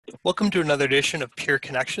Welcome to another edition of Peer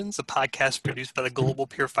Connections, a podcast produced by the Global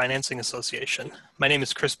Peer Financing Association. My name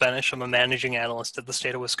is Chris Benish. I'm a managing analyst at the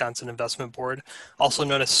State of Wisconsin Investment Board, also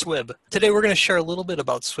known as SWIB. Today we're going to share a little bit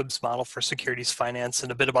about SWIB's model for securities finance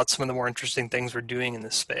and a bit about some of the more interesting things we're doing in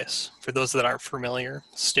this space. For those that aren't familiar,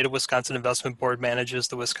 the State of Wisconsin Investment Board manages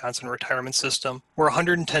the Wisconsin Retirement System. We're a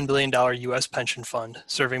 $110 billion U.S. pension fund,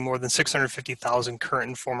 serving more than 650,000 current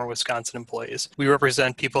and former Wisconsin employees. We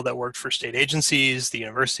represent people that worked for state agencies, the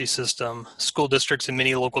university system, school districts, and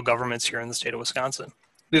many local governments here in the state of Wisconsin.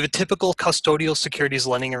 We have a typical custodial securities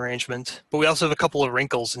lending arrangement, but we also have a couple of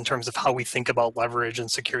wrinkles in terms of how we think about leverage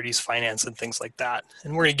and securities finance and things like that.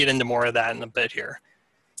 And we're going to get into more of that in a bit here.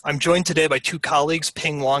 I'm joined today by two colleagues,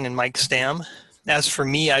 Ping Wong and Mike Stam. As for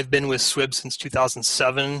me, I've been with SWIB since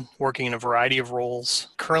 2007, working in a variety of roles.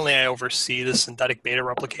 Currently, I oversee the synthetic beta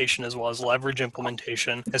replication as well as leverage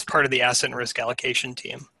implementation as part of the asset and risk allocation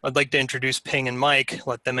team. I'd like to introduce Ping and Mike,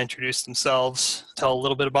 let them introduce themselves, tell a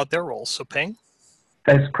little bit about their roles. So Ping?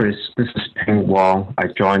 Thanks, Chris. This is Ping Wong. I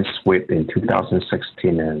joined SWIB in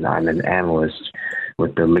 2016, and I'm an analyst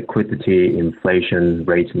with the Liquidity Inflation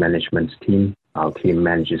Rate Management team. Our team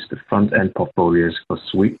manages the front-end portfolios for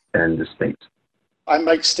SWIB and the state. I'm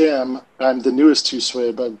Mike Stam. I'm the newest to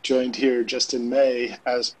SWIB. I've joined here just in May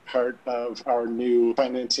as part of our new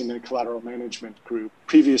financing and collateral management group.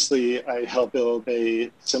 Previously, I helped build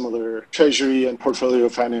a similar treasury and portfolio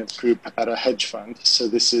finance group at a hedge fund. So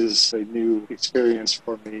this is a new experience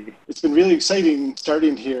for me. It's been really exciting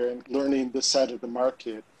starting here and learning this side of the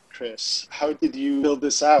market. Chris, how did you build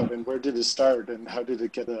this out and where did it start and how did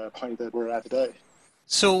it get to the point that we're at today?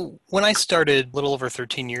 So when I started a little over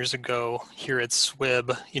 13 years ago here at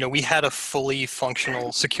SWIB, we had a fully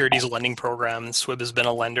functional securities lending program, and SWIB has been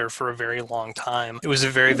a lender for a very long time. It was a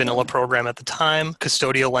very vanilla program at the time,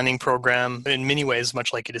 custodial lending program, in many ways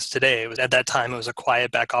much like it is today. At that time, it was a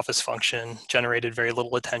quiet back office function, generated very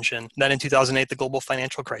little attention. Then in 2008, the global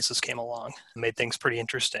financial crisis came along, made things pretty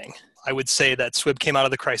interesting. I would say that SWIB came out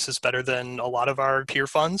of the crisis better than a lot of our peer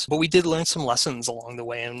funds, but we did learn some lessons along the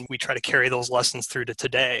way, and we try to carry those lessons through to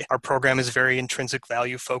today. Our program is very intrinsic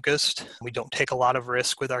value focused. We don't take a lot of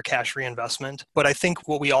risk with our cash reinvestment, but I think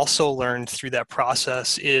what we also learned through that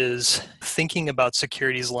process is thinking about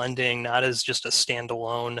securities lending not as just a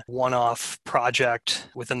standalone one-off project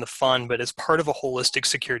within the fund, but as part of a holistic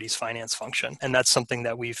securities finance function. And that's something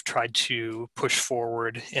that we've tried to push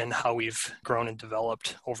forward in how we've grown and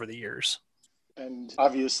developed over the years. And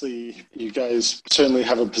obviously, you guys certainly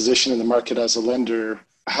have a position in the market as a lender.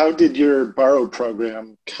 How did your borrow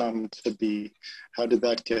program come to be? How did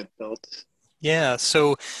that get built? Yeah,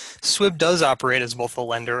 so SWIB does operate as both a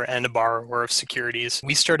lender and a borrower of securities.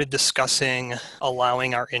 We started discussing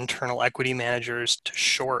allowing our internal equity managers to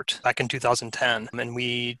short back in 2010, and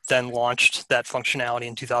we then launched that functionality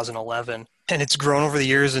in 2011. And it's grown over the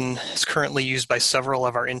years and is currently used by several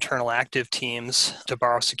of our internal active teams to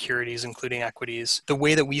borrow securities, including equities. The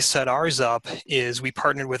way that we set ours up is we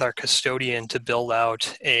partnered with our custodian to build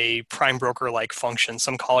out a prime broker-like function.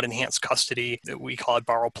 Some call it enhanced custody. We call it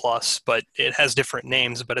Borrow Plus, but it has different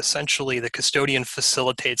names. But essentially, the custodian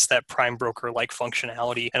facilitates that prime broker-like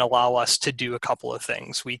functionality and allow us to do a couple of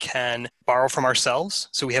things. We can borrow from ourselves.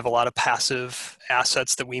 So we have a lot of passive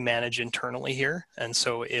assets that we manage internally here. And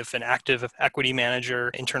so if an active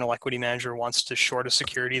internal equity manager wants to short a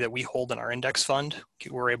security that we hold in our index fund,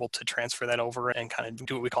 we're able to transfer that over and kind of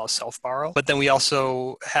do what we call a self-borrow. But then we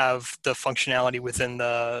also have the functionality within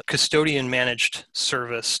the custodian managed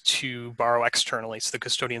service to borrow externally. So the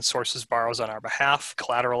custodian sources borrows on our behalf,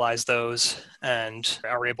 collateralize those, and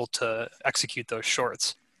are able to execute those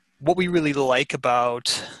shorts. What we really like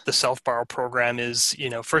about the self-borrow program is,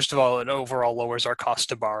 first of all, it overall lowers our cost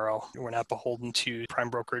to borrow. We're not beholden to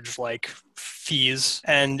prime brokerage-like fees.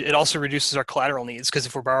 And it also reduces our collateral needs because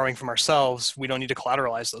if we're borrowing from ourselves, we don't need to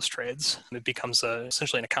collateralize those trades. It becomes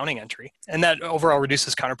essentially an accounting entry. And that overall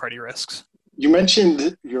reduces counterparty risks. You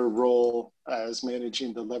mentioned your role as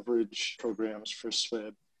managing the leverage programs for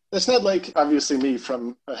SWIB. That's not like, obviously, me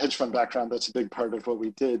from a hedge fund background, that's a big part of what we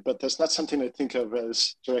did, but that's not something I think of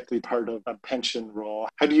as directly part of a pension role.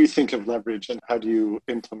 How do you think of leverage and how do you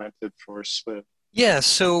implement it for SWIB? Yeah,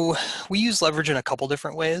 so we use leverage in a couple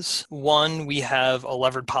different ways. One, we have a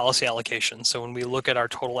levered policy allocation. So when we look at our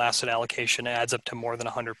total asset allocation, it adds up to more than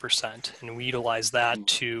 100%. And we utilize that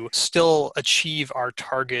to still achieve our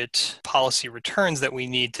target policy returns that we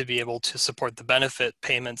need to be able to support the benefit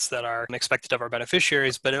payments that are expected of our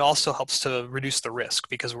beneficiaries. But it also helps to reduce the risk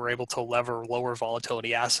because we're able to lever lower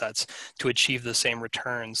volatility assets to achieve the same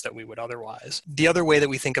returns that we would otherwise. The other way that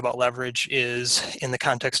we think about leverage is in the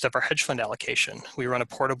context of our hedge fund allocation. We run a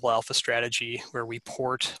portable alpha strategy where we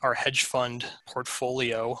port our hedge fund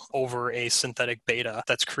portfolio over a synthetic beta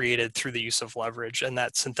that's created through the use of leverage. And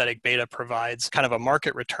that synthetic beta provides kind of a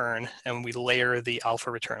market return, and we layer the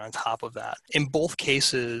alpha return on top of that. In both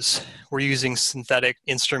cases, we're using synthetic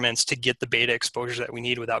instruments to get the beta exposure that we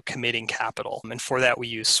need without committing capital. And for that, we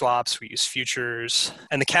use swaps, we use futures,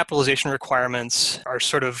 and the capitalization requirements are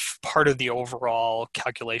sort of part of the overall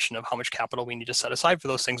calculation of how much capital we need to set aside for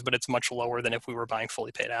those things, but it's much lower than if we were buying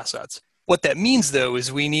fully paid assets. What that means, though,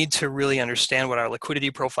 is we need to really understand what our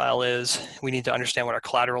liquidity profile is. We need to understand what our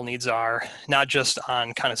collateral needs are, not just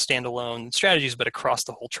on kind of standalone strategies, but across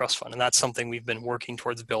the whole trust fund. And that's something we've been working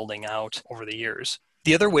towards building out over the years.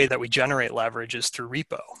 The other way that we generate leverage is through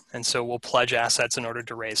repo. And so we'll pledge assets in order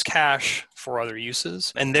to raise cash for other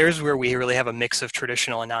uses. And there's where we really have a mix of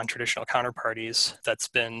traditional and non-traditional counterparties that's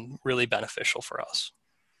been really beneficial for us.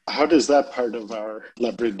 How does that part of our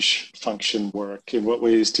leverage function work? In what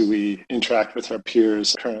ways do we interact with our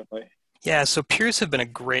peers currently? Yeah, so peers have been a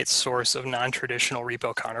great source of non-traditional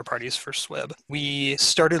repo counterparties for SWIB. We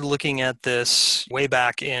started looking at this way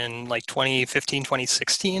back in like 2015,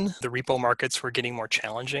 2016. The repo markets were getting more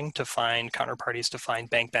challenging to find counterparties, to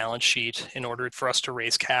find bank balance sheet in order for us to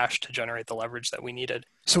raise cash to generate the leverage that we needed.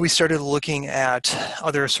 So we started looking at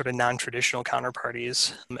other sort of non-traditional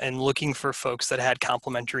counterparties and looking for folks that had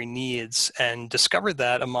complementary needs, and discovered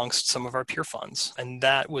that amongst some of our peer funds. And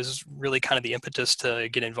that was really kind of the impetus to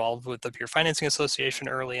get involved with the Peer Financing Association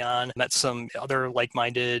early on. Met some other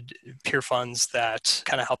like-minded peer funds that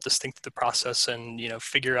kind of helped us think through the process and,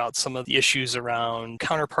 figure out some of the issues around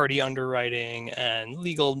counterparty underwriting and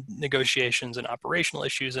legal negotiations and operational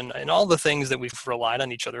issues and all the things that we've relied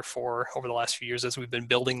on each other for over the last few years as we've been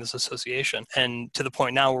building this association. And to the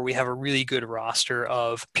point now where we have a really good roster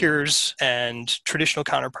of peers and traditional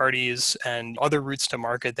counterparties and other routes to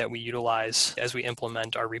market that we utilize as we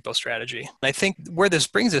implement our repo strategy. And I think where this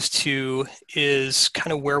brings us to is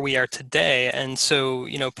kind of where we are today. And so,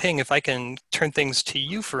 Ping, if I can turn things to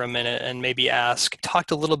you for a minute and maybe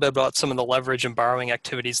talked a little bit about some of the leverage and borrowing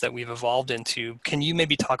activities that we've evolved into. Can you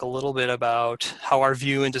maybe talk a little bit about how our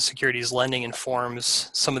view into securities lending informs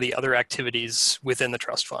some of the other activities within the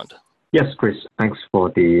trust fund? Yes, Chris, thanks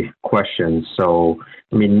for the question. So,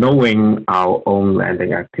 knowing our own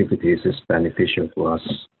lending activities is beneficial for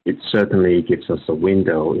us. It certainly gives us a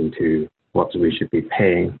window into what we should be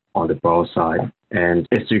paying on the borrow side. And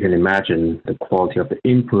as you can imagine, the quality of the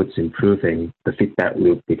inputs improving, the feedback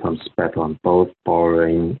loop becomes better on both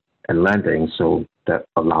borrowing and lending. So that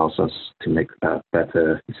allows us to make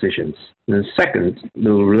better decisions. And then second,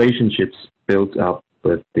 the relationships built up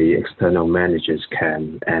with the external managers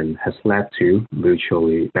can and has led to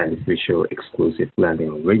mutually beneficial exclusive lending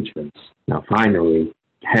arrangements. Now, finally,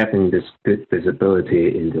 having this good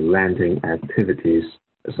visibility in the lending activities,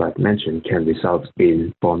 as I've mentioned, can result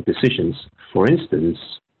in informed decisions. For instance,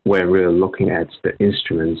 when we're looking at the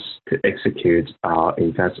instruments to execute our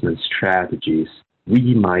investment strategies,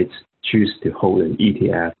 we might choose to hold an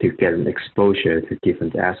ETF to get an exposure to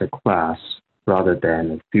different asset class rather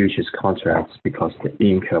than futures contracts, because the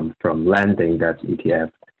income from lending that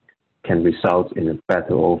ETF can result in a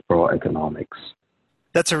better overall economics.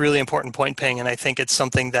 That's a really important point, Ping, and I think it's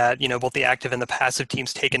something that, both the active and the passive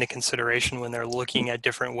teams take into consideration when they're looking at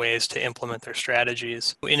different ways to implement their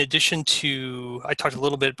strategies. In addition to, I talked a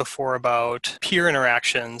little bit before about peer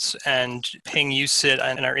interactions, and Ping, you sit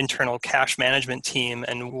in our internal cash management team,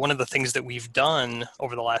 and one of the things that we've done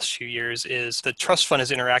over the last few years is the trust fund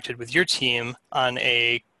has interacted with your team on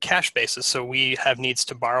a cash basis. So we have needs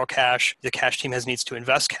to borrow cash, the cash team has needs to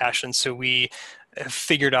invest cash, and so we have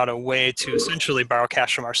figured out a way to essentially borrow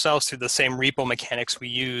cash from ourselves through the same repo mechanics we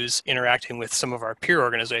use interacting with some of our peer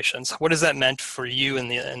organizations. What has that meant for you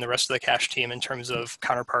and the rest of the cash team in terms of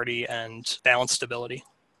counterparty and balance stability?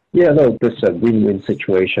 Yeah, no, this is a win-win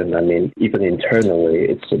situation. Even internally,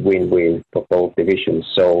 it's a win-win for both divisions.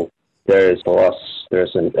 So for us,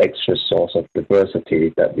 there's an extra source of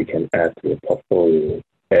diversity that we can add to the portfolio.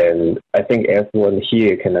 And I think everyone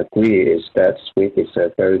here can agree is that SWIB is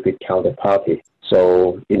a very good counterparty.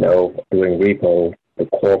 So, doing repo, the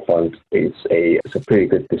core fund is a pretty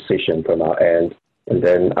good decision from our end. And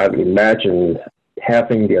then I would imagine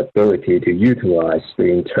having the ability to utilize the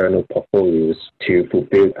internal portfolios to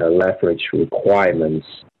fulfill the leverage requirements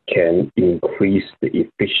can increase the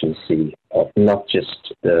efficiency of not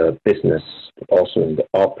just the business, but also in the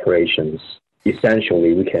operations.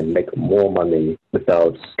 Essentially, we can make more money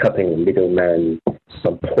without cutting the middleman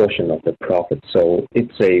some portion of the profit. So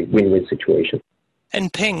it's a win-win situation.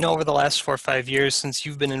 And Ping, over the last 4 or 5 years since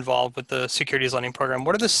you've been involved with the securities lending program,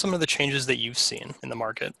 what are some of the changes that you've seen in the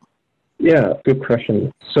market? Yeah, good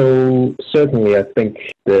question. So certainly I think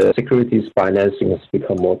the securities financing has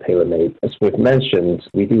become more tailor-made. As we've mentioned,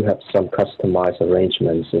 we do have some customized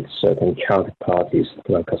arrangements with certain counterparties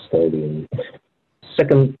like custodian.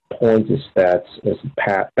 Second point is that there's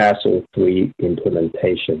Basel III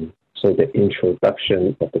implementation. So the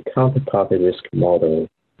introduction of the counterparty risk model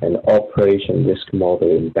and operation risk model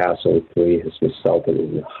in Basel III has resulted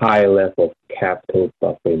in a high level of capital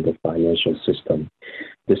buffer in the financial system.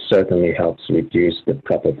 This certainly helps reduce the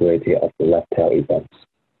probability of the left-tail events.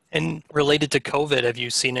 And related to COVID, have you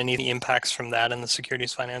seen any impacts from that in the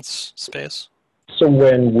securities finance space? So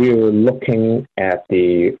when we were looking at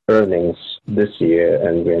the earnings this year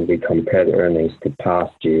and when we compared earnings to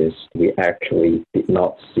past years, we actually did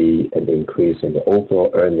not see an increase in the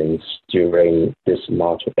overall earnings during this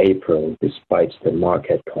March or April, despite the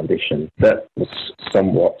market condition. That was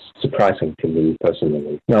somewhat surprising to me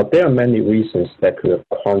personally. Now, there are many reasons that could have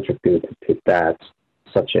contributed to that,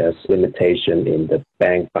 such as limitation in the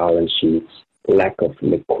bank balance sheets, lack of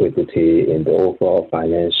liquidity in the overall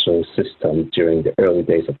financial system during the early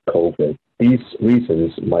days of COVID. These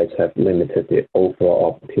reasons might have limited the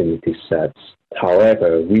overall opportunity sets.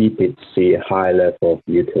 However, we did see a high level of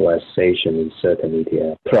utilization in certain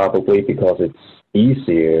ETFs, probably because it's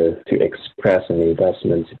easier to express an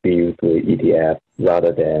investment view through ETF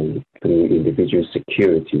rather than through individual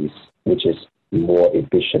securities, which is more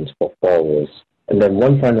efficient for borrowers. And then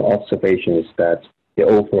one final observation is that the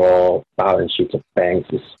overall balance sheet of banks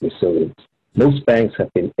is resilient. Most banks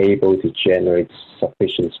have been able to generate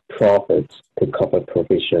sufficient profits to cover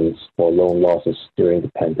provisions for loan losses during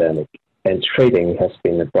the pandemic, and trading has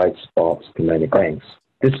been a bright spot to many banks.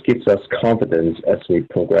 This gives us confidence as we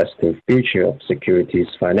progress to the future of securities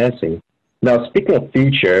financing. Now, speaking of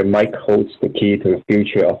future, Mike holds the key to the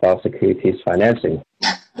future of our securities financing.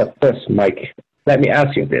 But first, Mike, let me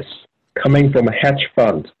ask you this. Coming from a hedge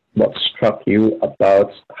fund, what struck you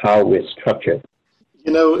about how we're structured?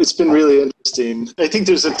 You know, it's been really interesting. I think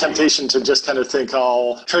there's a temptation to just kind of think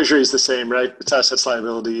all treasury is the same, right? It's assets,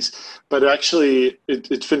 liabilities. But actually,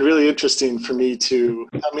 it's been really interesting for me to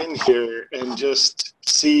come in here and just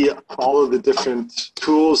see all of the different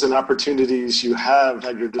tools and opportunities you have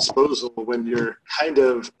at your disposal when you're kind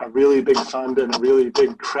of a really big fund and a really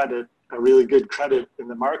big credit, a really good credit in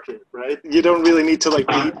the market, right? You don't really need to like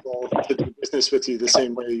people to do business with you the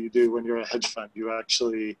same way you do when you're a hedge fund. You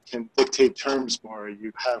actually can dictate terms more.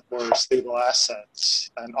 You have more stable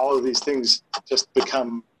assets, and all of these things just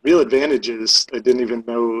become real advantages I didn't even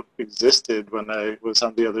know existed when I was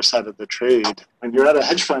on the other side of the trade. When you're at a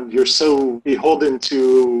hedge fund, you're so beholden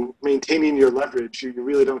to maintaining your leverage. You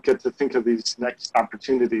really don't get to think of these next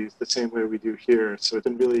opportunities the same way we do here. So it's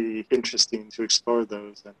been really interesting to explore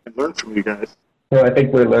those and learn from you guys. Well, I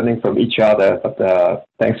think we're learning from each other, but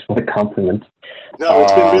thanks for the compliment. No,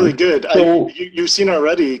 it's been really good. You've seen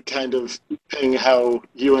already kind of how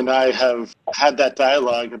you and I have had that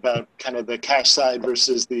dialogue about kind of the cash side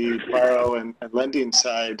versus the borrow and lending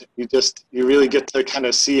side. You really get to kind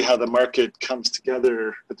of see how the market comes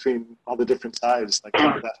together between all the different sides, like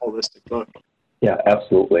kind of that holistic look. Yeah,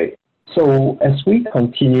 absolutely. So as we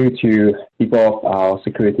continue to evolve our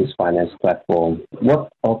securities finance platform,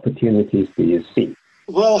 what opportunities do you see?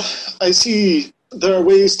 Well, I see there are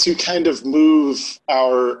ways to kind of move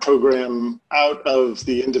our program out of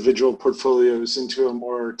the individual portfolios into a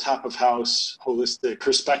more top-of-house, holistic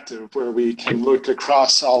perspective where we can look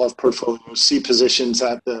across all of portfolios, see positions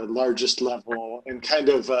at the largest level, and kind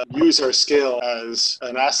of use our scale as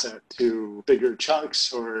an asset to bigger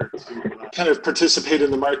chunks or to kind of participate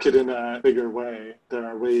in the market in a bigger way. There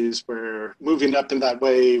are ways where moving up in that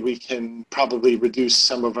way, we can probably reduce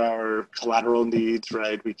some of our collateral needs,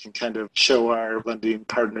 right? We can kind of show our lending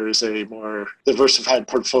partners a more diversified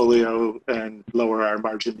portfolio and lower our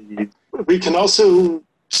margin needs. We can also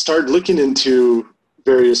start looking into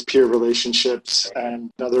various peer relationships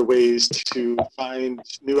and other ways to find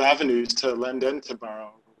new avenues to lend and to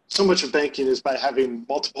borrow. So much of banking is by having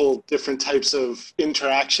multiple different types of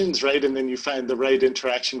interactions, right? And then you find the right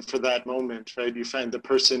interaction for that moment, right? You find the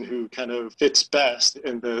person who kind of fits best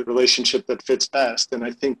in the relationship that fits best. And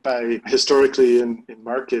I think by historically in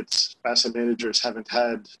markets, asset managers haven't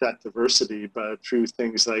had that diversity, but through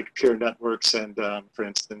things like peer networks and, for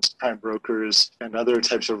instance, prime brokers and other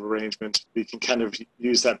types of arrangements, we can kind of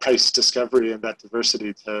use that price discovery and that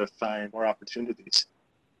diversity to find more opportunities.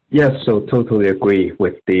 Yes, so totally agree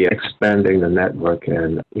with the expanding the network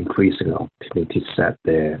and increasing opportunity set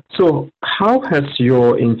there. So how has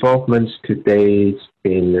your involvement to date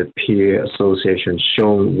in the peer association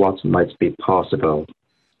shown what might be possible?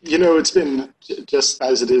 You know, it's been just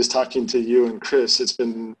as it is talking to you and Chris, it's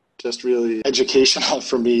been just really educational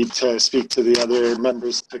for me to speak to the other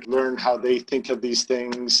members to learn how they think of these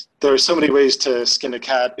things. There are so many ways to skin a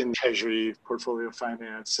cat in treasury, portfolio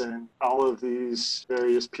finance, and all of these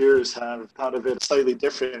various peers have thought of it slightly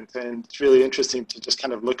different. And it's really interesting to just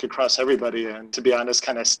kind of look across everybody and, to be honest,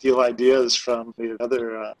 kind of steal ideas from the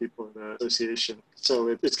other people in the association.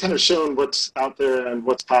 So it's kind of shown what's out there and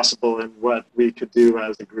what's possible and what we could do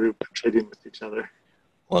as a group trading with each other.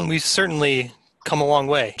 Well, and we've certainly come a long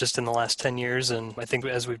way just in the last 10 years. And I think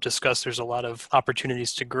as we've discussed, there's a lot of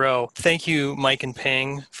opportunities to grow. Thank you, Mike and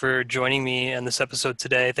Ping, for joining me on this episode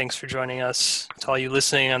today. Thanks for joining us. To all you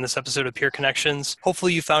listening on this episode of Peer Connections,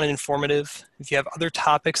 hopefully you found it informative. If you have other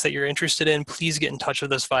topics that you're interested in, please get in touch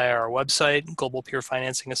with us via our website,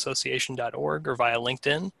 globalpeerfinancingassociation.org, or via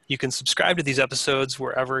LinkedIn. You can subscribe to these episodes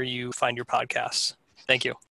wherever you find your podcasts. Thank you.